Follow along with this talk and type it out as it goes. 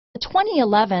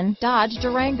2011 Dodge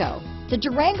Durango. The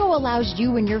Durango allows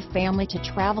you and your family to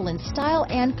travel in style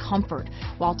and comfort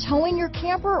while towing your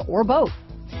camper or boat.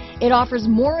 It offers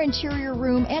more interior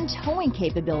room and towing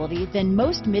capability than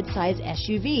most midsize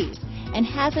SUVs and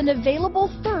has an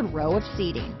available third row of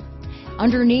seating.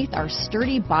 Underneath are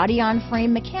sturdy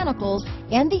body-on-frame mechanicals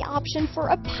and the option for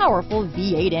a powerful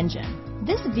V8 engine.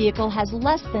 This vehicle has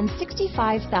less than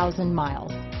 65,000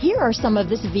 miles. Here are some of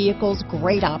this vehicle's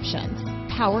great options: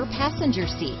 power passenger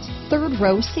seat, third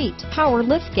row seat, power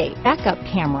liftgate, backup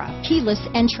camera, keyless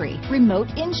entry, remote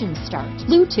engine start,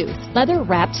 Bluetooth,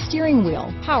 leather-wrapped steering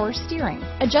wheel, power steering,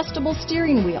 adjustable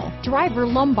steering wheel, driver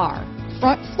lumbar,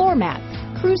 front floor mats,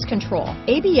 cruise control,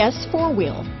 ABS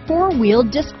four-wheel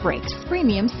disc brakes,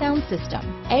 premium sound system,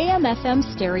 AM/FM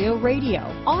stereo radio,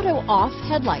 auto-off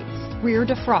headlights, rear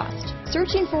defrost.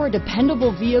 Searching for a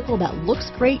dependable vehicle that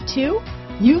looks great too?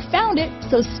 You found it,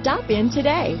 so stop in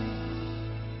today.